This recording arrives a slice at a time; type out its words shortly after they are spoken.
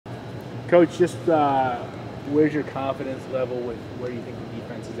Coach, just where's your confidence level with where you think the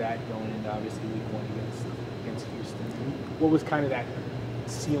defense is at going into obviously week 1 against Houston? What was kind of that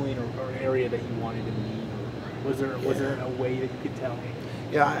ceiling or area that you wanted to meet? Was there a way that you could tell?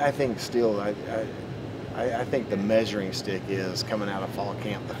 Yeah, I think still, I think the measuring stick is coming out of fall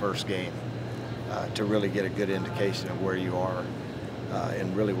camp the first game to really get a good indication of where you are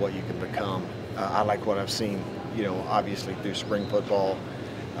and really what you can become. I like what I've seen, you know, obviously through spring football.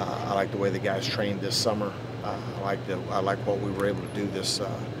 I like the way the guys trained this summer. I like what we were able to do this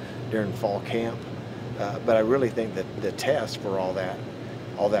during fall camp. But I really think that the test for all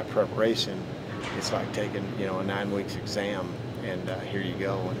that preparation, it's like taking, you know, a 9 weeks exam, and here you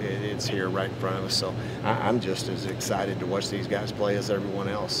go. It's here right in front of us. So I'm just as excited to watch these guys play as everyone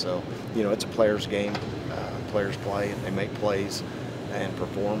else. So, you know, it's a player's game. Players play and they make plays and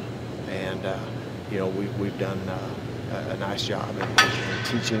perform. And, you know, we've done a nice job in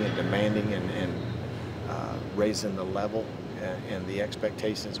teaching and demanding and raising the level and the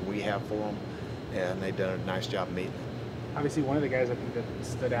expectations we have for them. And they've done a nice job meeting it. Obviously, one of the guys I think that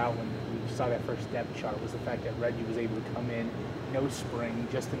stood out when we saw that first depth chart was the fact that Reggie was able to come in, no spring,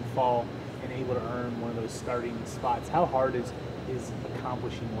 just in fall, and able to earn one of those starting spots. How hard is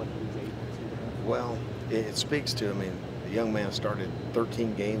accomplishing what he was able to? Well, it speaks to, I mean, the young man started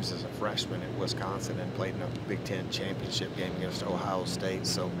 13 games as a freshman at Wisconsin and played in a Big Ten championship game against Ohio State.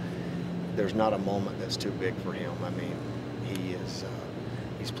 So there's not a moment that's too big for him. I mean,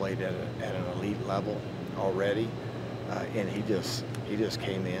 he's played at an elite level already. And he just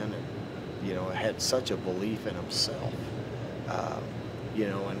came in and, you know, had such a belief in himself, you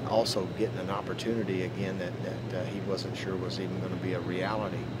know, and also getting an opportunity again that he wasn't sure was even going to be a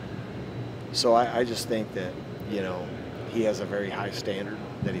reality. So I just think that, you know, he has a very high standard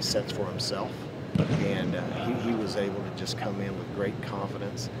that he sets for himself, and he was able to just come in with great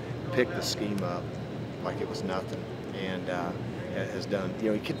confidence, pick the scheme up like it was nothing, and has done, you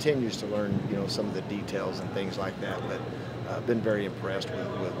know, he continues to learn, you know, some of the details and things like that, but I've been very impressed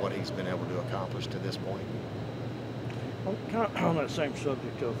with what he's been able to accomplish to this point. Well, kind of on that same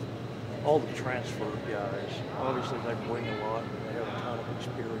subject of all the transfer guys, obviously they bring a lot and they have a ton of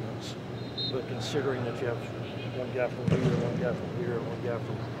experience, but considering that you have one guy from here, one guy from here, one guy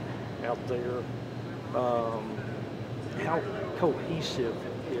from out there, how cohesive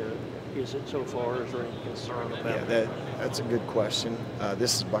is it so far? Is there any concern about that? That's a good question.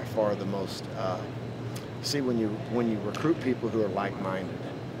 This is by far the most. See, when you recruit people who are like-minded,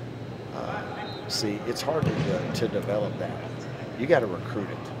 see, it's hard to develop that. You got to recruit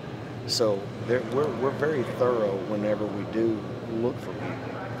it. So we're very thorough whenever we do look for people.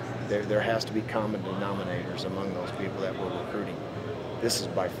 There has to be common denominators among those people that we're recruiting. This is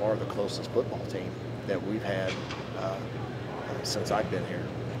by far the closest football team that we've had since I've been here.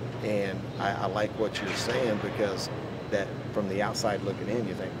 And I like what you're saying, because that from the outside looking in,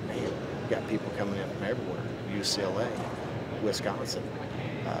 you think, man, you've got people coming in from everywhere. UCLA, Wisconsin,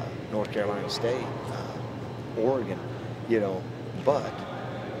 North Carolina State, Oregon, you know, but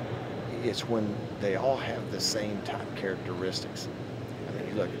it's when they all have the same type characteristics. I mean,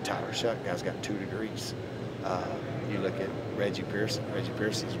 you look at Tyler Shuck, guy's got 2 degrees. You look at Reggie Pearson. Reggie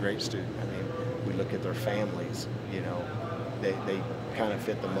Pearson's a great student. I mean, we look at their families, you know, they kind of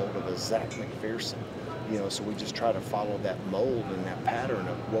fit the mold of a Zach McPherson, you know, so we just try to follow that mold and that pattern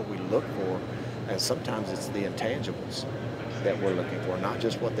of what we look for, and sometimes it's the intangibles that we're looking for, not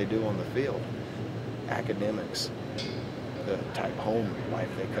just what they do on the field. Academics, the type home life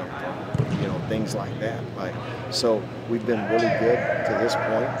they come from, you know, things like that. Like, so we've been really good to this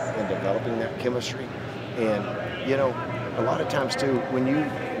point in developing that chemistry, and you know, a lot of times too, when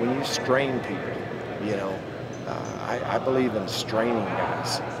you strain people, you know, I believe in straining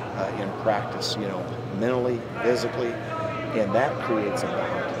guys in practice, you know, mentally, physically, and that creates a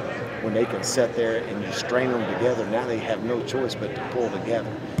bond. When they can sit there and you strain them together, now they have no choice but to pull together.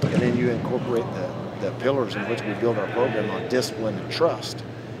 And then you incorporate the pillars in which we build our program on: discipline and trust.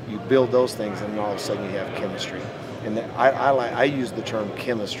 You build those things, and then all of a sudden you have chemistry. And I use the term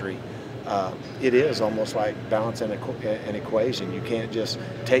chemistry. It is almost like balancing an equation. You can't just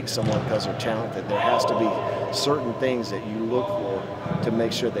take someone because they're talented. There has to be certain things that you look for to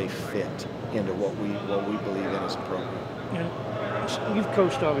make sure they fit into what we believe in as a program. And you've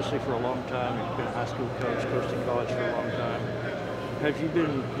coached obviously for a long time. You've been a high school coach, coached in college for a long time. Have you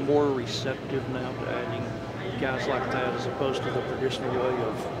been more receptive now to adding guys like that as opposed to the traditional way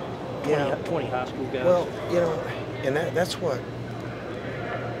of 20 high school guys? Well, you know, and that's what.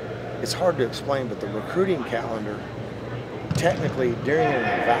 It's hard to explain, but the recruiting calendar, technically during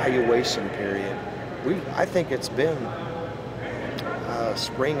an evaluation period, I think it's been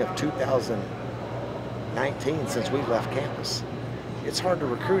spring of 2019 since we left campus. It's hard to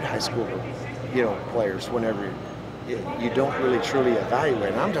recruit high school, players whenever you don't really truly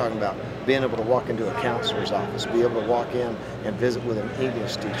evaluate. And I'm talking about being able to walk into a counselor's office, be able to walk in and visit with an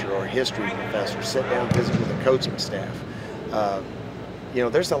English teacher or a history professor, sit down and visit with the coaching staff.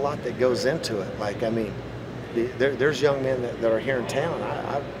 There's a lot that goes into it. Like, I mean, there's young men that are here in town.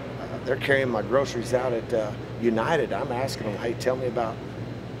 They're carrying my groceries out at United. I'm asking them, hey, tell me about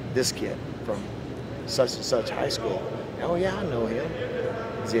this kid from such and such high school. Oh yeah, I know him.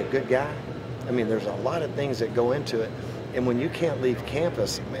 Is he a good guy? I mean, there's a lot of things that go into it. And when you can't leave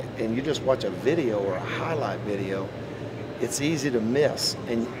campus and you just watch a video or a highlight video, it's easy to miss,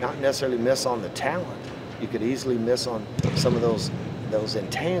 and not necessarily miss on the talent. You could easily miss on some of those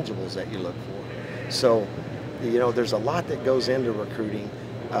intangibles that you look for. So, there's a lot that goes into recruiting.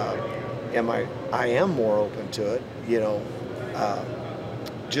 I am more open to it,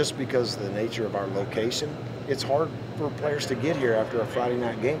 just because of the nature of our location. It's hard for players to get here after a Friday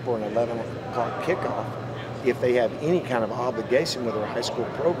night game for an 11 o'clock kickoff if they have any kind of obligation with their high school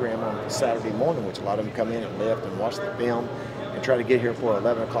program on Saturday morning, which a lot of them come in and lift and watch the film and try to get here for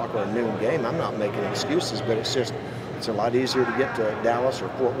 11 o'clock or a noon game. I'm not making excuses, but it's a lot easier to get to Dallas or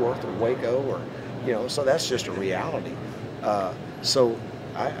Fort Worth or Waco or, so that's just a reality. So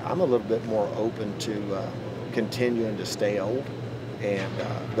I'm a little bit more open to continuing to stay old,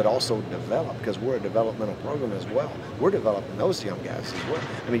 but also develop, because we're a developmental program as well. We're developing those young guys as well.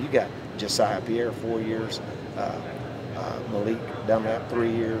 I mean, you got Josiah Pierre 4 years, Malik Dunlap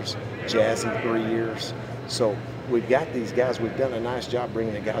 3 years, Jazzy 3 years. So we've got these guys. We've done a nice job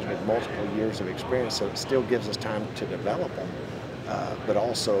bringing in guys with multiple years of experience, so it still gives us time to develop them, but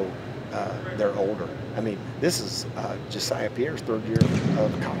also they're older. I mean, this is Josiah Pierre's 3rd year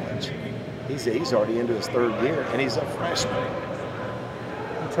of college. He's already into his 3rd year, and he's a freshman.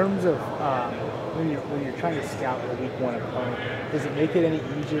 In terms of when you're trying to scout a week 1 opponent, does it make it any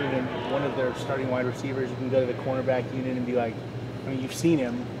easier when one of their starting wide receivers, you can go to the cornerback unit and be like, I mean, you've seen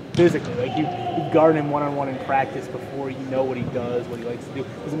him physically, like you've guarded him one-on-one in practice before, you know what he does, what he likes to do.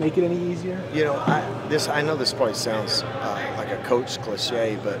 Does it make it any easier? I know this probably sounds like a coach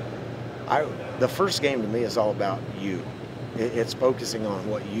cliche, but the first game to me is all about you. It's focusing on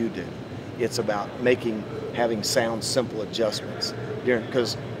what you do. It's about having sound, simple adjustments.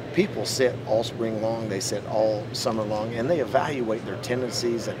 Because people sit all spring long, they sit all summer long, and they evaluate their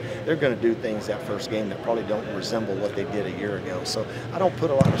tendencies, and they're going to do things that first game that probably don't resemble what they did a year ago. So I don't put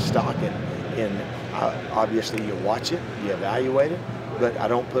a lot of stock in obviously you watch it, you evaluate it, but I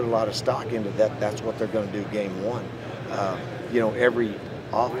don't put a lot of stock into that. That's what they're going to do game 1. Every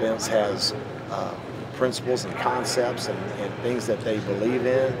offense has principles and concepts and things that they believe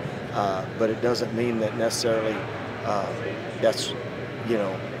in, but it doesn't mean that necessarily that's,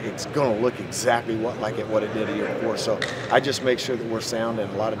 it's going to look exactly what it did a year before. So I just make sure that we're sound in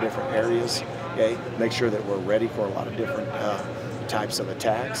a lot of different areas, okay? Make sure that we're ready for a lot of different types of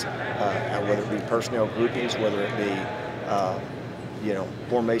attacks, whether it be personnel groupings, whether it be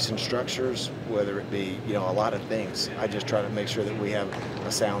formation structures, whether it be, a lot of things. I just try to make sure that we have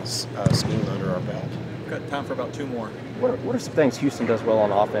a sound scheme under our belt. We've got time for about 2 more. What are some things Houston does well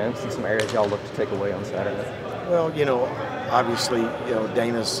on offense and some areas y'all look to take away on Saturday? Well, obviously,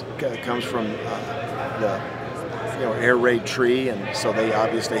 Dana's comes from the air raid tree, and so they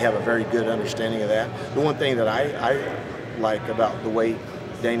obviously have a very good understanding of that. The one thing that I like about the way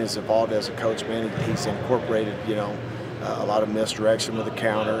Dana's evolved as a coach, man, he's incorporated, a lot of misdirection with the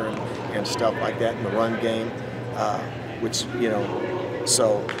counter and stuff like that in the run game, which,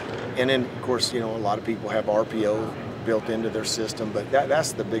 so, and then, of course, a lot of people have RPO built into their system, but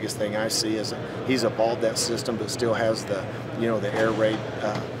that's the biggest thing I see is he's evolved that system, but still has the, the air raid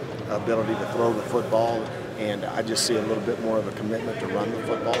ability to throw the football, and I just see a little bit more of a commitment to run the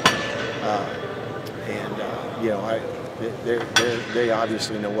football, they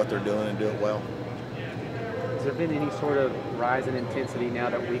obviously know what they're doing and do it well. Has there been any sort of rise in intensity now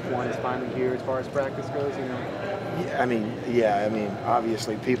that week 1 is finally here as far as practice goes? I mean,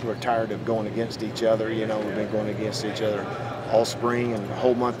 obviously people are tired of going against each other. We've been going against each other all spring and the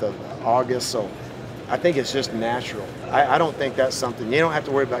whole month of August. So I think it's just natural. I don't think that's something, you don't have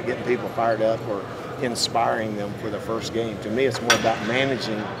to worry about getting people fired up or inspiring them for the first game. To me, it's more about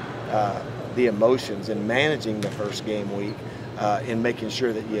managing the emotions and managing the first game week and making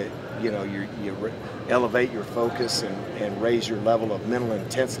sure that you elevate your focus and raise your level of mental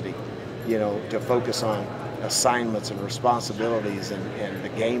intensity, to focus on assignments and responsibilities and the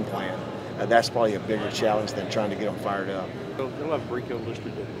game plan. That's probably a bigger challenge than trying to get them fired up. They'll have Rico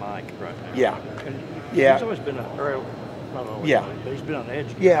listed as Mike right now. Yeah. And yeah. He's always been Not always. Yeah. But he's been on the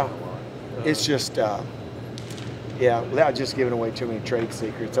edge. Yeah. A lot. It's just, yeah, without just giving away too many trade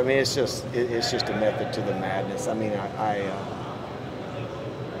secrets. I mean, it's just a method to the madness. I mean,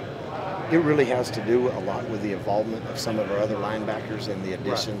 it really has to do a lot with the involvement of some of our other linebackers and the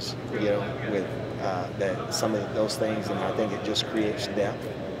additions, you know, with some of those things, and I think it just creates depth.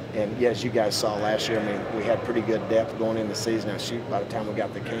 And yes, you guys saw last year, I mean, we had pretty good depth going into the season. Now, shoot, by the time we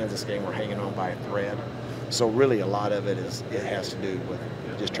got the Kansas game, we're hanging on by a thread. So really a lot of it has to do with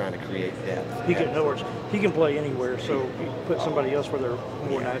just trying to create depth. He can, in other words, he can play anywhere, so you put somebody else where they're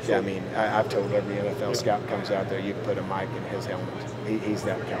more natural. Yeah, I mean, I've told every NFL scout comes out there, you put a mic in his helmet. He's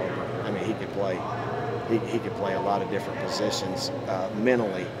that caliber. I mean, he could play. He could play a lot of different positions.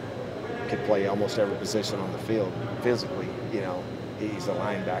 Mentally, could play almost every position on the field. Physically, you know, he's a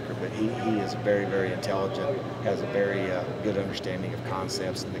linebacker, but he is very, very intelligent. Has a very good understanding of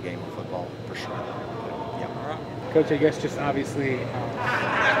concepts in the game of football, for sure. Yeah. Coach, I guess just obviously,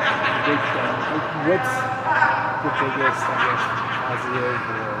 what's the biggest, I guess, positive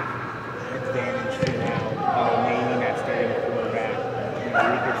or advantage to now, naming that starting quarterback, a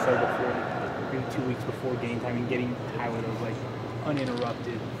week or so before, maybe 2 weeks before game time, and getting Tyler those like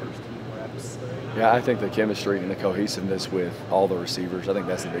uninterrupted first team reps? Yeah, I think the chemistry and the cohesiveness with all the receivers, I think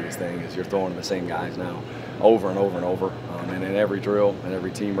that's the biggest thing, is you're throwing the same guys now over and over and over. And in every drill, and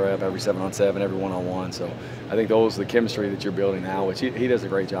every team rep, every 7-on-7, every 1-on-1. So I think the chemistry that you're building now, which he does a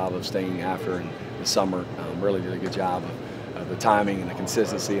great job of staying after in the summer, really did a good job of the timing and the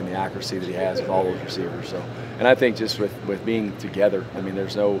consistency and the accuracy that he has with all those receivers. So, and I think just with being together, I mean,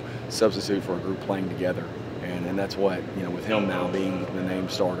 there's no substitute for a group playing together. And that's what, you know, with him now being the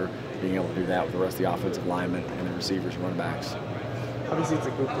named starter, being able to do that with the rest of the offensive linemen and the receivers and running backs. Obviously, it's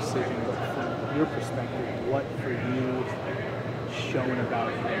a group decision, but from your perspective, what for you shown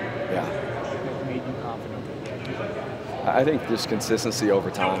about him that made you confident that he's like that? I think just consistency over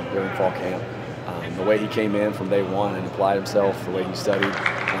time during fall camp. The way he came in from day one and applied himself, the way he studied,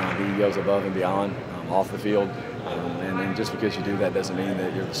 he goes above and beyond off the field. And just because you do that doesn't mean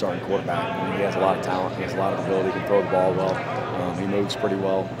that you're the starting quarterback. I mean, he has a lot of talent, he has a lot of ability, he can throw the ball well, he moves pretty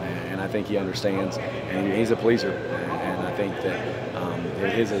well, and I think he understands, and he's a pleaser. And I think that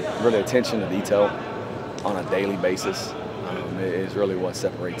his really attention to detail on a daily basis is really what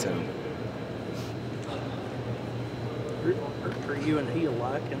separates him. Are you and he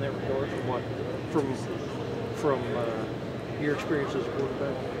alike in that regard from your experience as a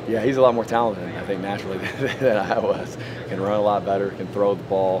quarterback? Yeah, he's a lot more talented, I think, naturally than I was. Can run a lot better, can throw the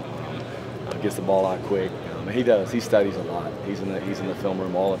ball, gets the ball out quick. He does. He studies a lot. He's in the film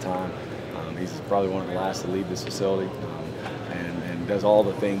room all the time. He's probably one of the last to leave this facility, and does all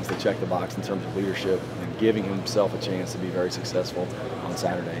the things that check the box in terms of leadership and giving himself a chance to be very successful on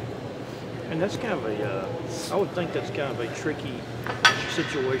Saturday. And that's kind of I would think that's kind of a tricky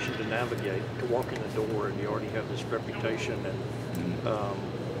situation to navigate, to walk in the door and you already have this reputation, and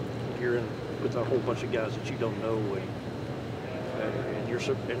you're in with a whole bunch of guys that you don't know, and you're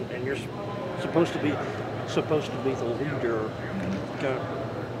supposed to be the leader.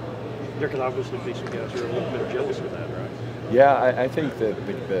 There could obviously be some guys who are a little bit jealous of that, right? Yeah, I think that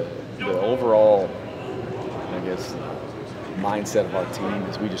the overall, I guess, mindset of our team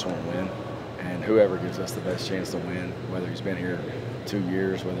is we just want to win. And whoever gives us the best chance to win, whether he's been here 2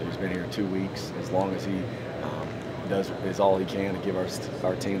 years, whether he's been here 2 weeks, as long as he does all he can to give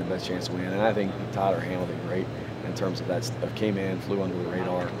our team the best chance to win. And I think Tyler handled it great in terms of that stuff. Came in, flew under the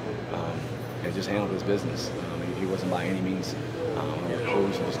radar, and just handled his business. He wasn't by any means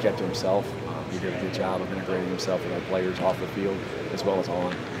close. He just kept to himself. He did a good job of integrating himself with our players off the field as well as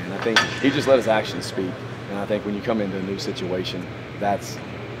on. And I think he just let his actions speak. And I think when you come into a new situation, that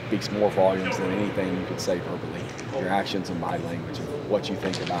speaks more volumes than anything you could say verbally. Your actions and body language and what you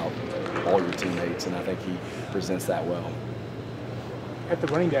think about all your teammates, and I think he presents that well. At the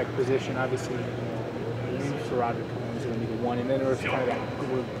running back position, obviously, you knew Roderick was going to be the one, and then there was kind of that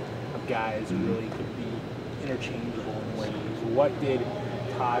group of guys who really could be interchangeable in ways. What did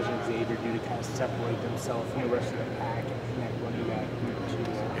Taj and Xavier do to kind of separate themselves from the rest of the pack and that running back group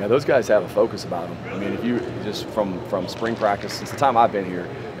too? Yeah, those guys have a focus about them. I mean, if you just from spring practice, since the time I've been here,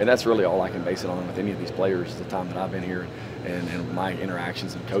 and that's really all I can base it on with any of these players, the time that I've been here and my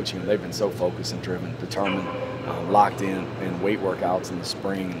interactions and coaching them, they've been so focused and driven, determined, locked in weight workouts in the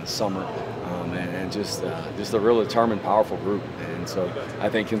spring and the summer, and just a real determined, powerful group. And so I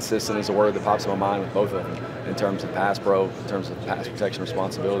think consistent is a word that pops in my mind with both of them in terms of pass pro, in terms of pass protection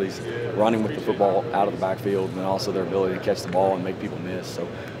responsibilities, running with the football out of the backfield, and then also their ability to catch the ball and make people miss. So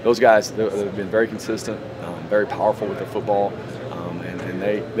those guys, they've been very consistent, very powerful with the football, and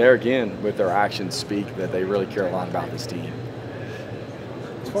and they're again with their actions speak that they really care a lot about this team.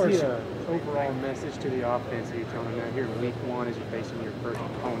 What's the overall message to the offense that you're telling them now here in week 1 as you're facing your first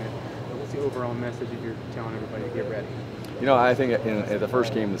opponent? What's the overall message that you're telling everybody to get ready? You know, I think in the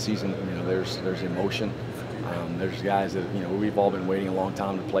first game of the season, you know, there's emotion. There's guys that, you know, we've all been waiting a long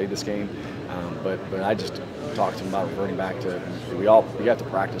time to play this game, but I just talked to them about reverting back to you have to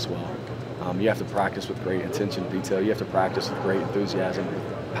practice well. You have to practice with great attention to detail. You have to practice with great enthusiasm,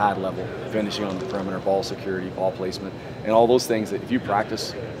 with pad level, finishing on the perimeter, ball security, ball placement, and all those things that if you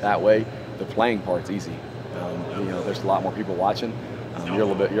practice that way, the playing part's easy. You know, there's a lot more people watching.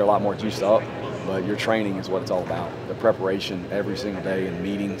 You're a lot more juiced up, but your training is what it's all about. The preparation every single day in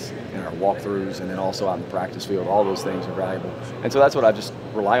meetings and our walkthroughs, and then also out in the practice field. All those things are valuable, and so that's what I just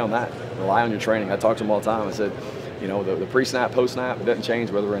rely on. Rely on your training. I talk to them all the time. I said, you know, the pre-snap, post-snap, it doesn't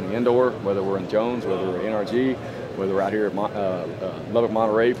change whether we're in the indoor, whether we're in Jones, whether we're in NRG, whether we're out here at Lubbock,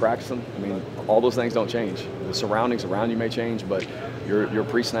 Monterey practicing. I mean, all those things don't change. The surroundings around you may change, but your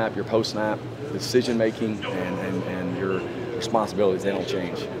pre-snap, your post-snap, decision-making, and your responsibilities, they don't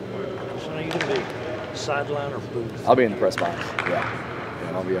change. So are you going to be sideline or booth? I'll be in the press box,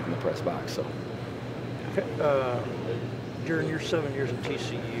 yeah, I'll be up in the press box. So. During your 7 years at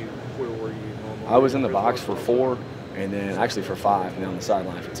TCU, where were you normally? I was in the box for 4, and then actually for 5, and then on the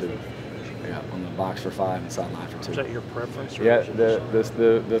sideline for 2. Yeah, on the box for 5 and sideline for 2. Is that your preference? Or yeah,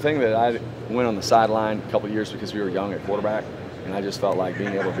 the thing that I went on the sideline a couple of years because we were young at quarterback, and I just felt like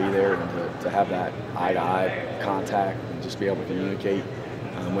being able to be there and to have that eye-to-eye contact and just be able to communicate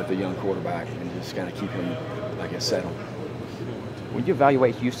with the young quarterback and just kind of keep him, I guess, settled. When you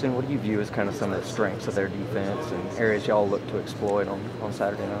evaluate Houston, what do you view as kind of some of the strengths of their defense and areas y'all look to exploit on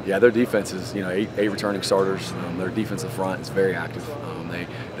Saturday night? Yeah, their defense is, you know, eight returning starters. Their defensive front is very active.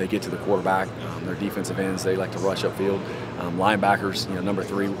 They get to the quarterback. Their defensive ends, they like to rush upfield. Linebackers, you know, number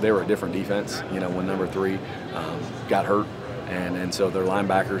 3, they were a different defense, you know, when number 3 got hurt. And so their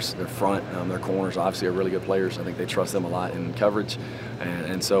linebackers, their front, their corners obviously are really good players. I think they trust them a lot in coverage.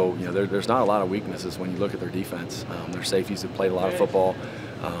 And so, you know, there's not a lot of weaknesses when you look at their defense. Their safeties have played a lot of football.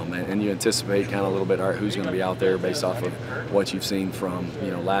 And you anticipate kind of a little bit, all right, who's going to be out there based off of what you've seen from,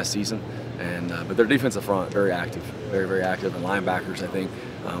 you know, last season. But their defensive front, very active, very, very active. And linebackers, I think,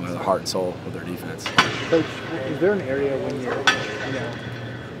 are the heart and soul of their defense. Coach, is there an area when you're, you know,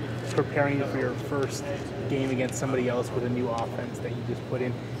 preparing for your first game against somebody else with a new offense that you just put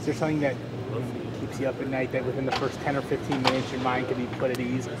in? Is there something that keeps you up at night, that within the first 10 or 15 minutes your mind can be put at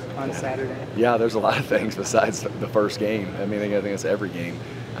ease on Saturday? Yeah, there's a lot of things besides the first game. I mean, I think it's every game.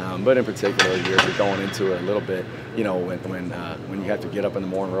 But in particular, you're going into it a little bit, you know, when you have to get up in the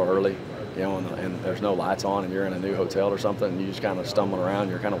morning real early, you know, and there's no lights on and you're in a new hotel or something, and you just kind of stumbling around,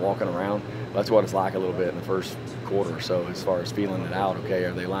 you're kind of walking around. That's what it's like a little bit in the first quarter or so, as far as feeling it out. Okay,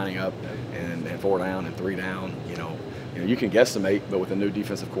 are they lining up and 4 down and 3 down? You know, you can guesstimate, but with a new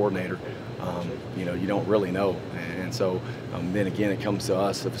defensive coordinator, you know, you don't really know. And so then again, it comes to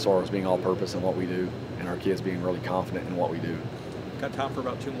us as far as being all-purpose in what we do, and our kids being really confident in what we do. Got time for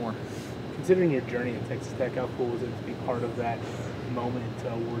about 2 more. Considering your journey at Texas Tech, how cool was it to be part of that moment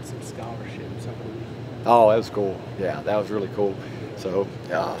to award some scholarships over the weekend? Oh, that was cool. Yeah, that was really cool. So,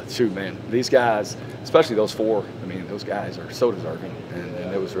 shoot, man, these guys, especially those 4, I mean, those guys are so deserving, and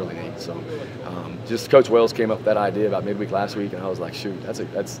it was really neat. So, just Coach Wells came up with that idea about midweek last week, and I was like, shoot, that's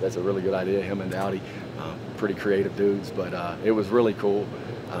a really good idea. Him and Dowdy, pretty creative dudes, but it was really cool.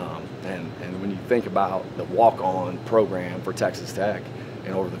 And when you think about the walk-on program for Texas Tech,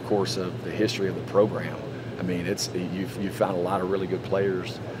 and over the course of the history of the program, I mean, you've found a lot of really good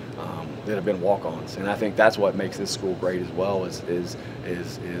players that have been walk-ons, and I think that's what makes this school great as well. Is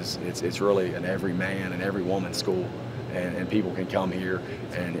it's really an every man and every woman school, and people can come here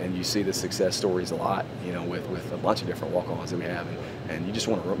and you see the success stories a lot, you know, with a bunch of different walk-ons that we have, and you just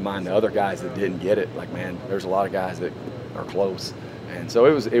want to remind the other guys that didn't get it, like, man, there's a lot of guys that are close, and so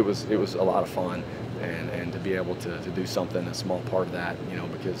it was a lot of fun, and to be able to do something, a small part of that, you know,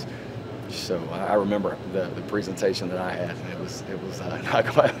 because. So I remember the presentation that I had, and it was not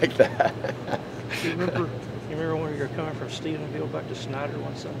quite like that. You remember when you were coming from Stephenville back to Snyder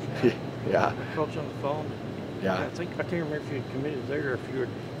one summer? Yeah. I called you on the phone. Yeah. I can't remember if you had committed there or if you had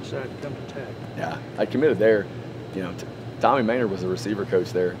decided to come to Tech. Yeah, I committed there. You know, Tommy Maynard was the receiver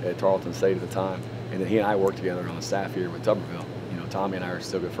coach there at Tarleton State at the time, and then he and I worked together on the staff here with Tuberville. You know, Tommy and I are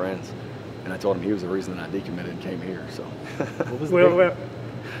still good friends, and I told him he was the reason that I decommitted and came here. So.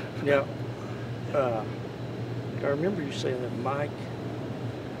 Yeah. I remember you saying that Mike,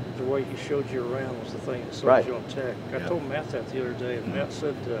 there way he showed you around was the thing that sold Right. you on Tech. I Yeah. told Matt that the other day, and Matt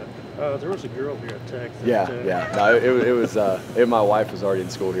said there was a girl here at Tech. That, Yeah. No, my wife was already in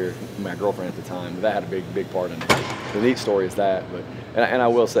school here, my girlfriend at the time. But that had a big part in it. The neat story is that, but and I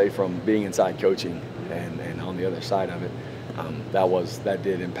will say from being inside coaching and on the other side of it, that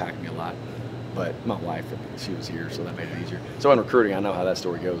did impact me a lot. But my wife, she was here, so that made it easier. So in recruiting, I know how that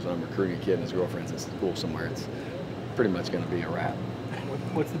story goes. When I'm recruiting a kid and his girlfriend's in school somewhere, it's pretty much going to be a wrap.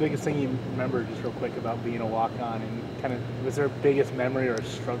 What's the biggest thing you remember, just real quick, about being a walk-on? And kind of, was there a biggest memory or a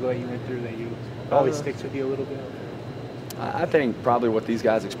struggle that you went through that you always sticks with you a little bit? I think probably what these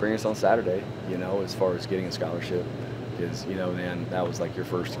guys experienced on Saturday, as far as getting a scholarship, is, then that was like your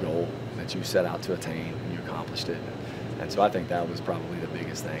first goal that you set out to attain, and you accomplished it. And so I think that was probably the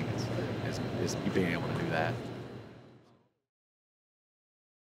biggest thing is being able to do that.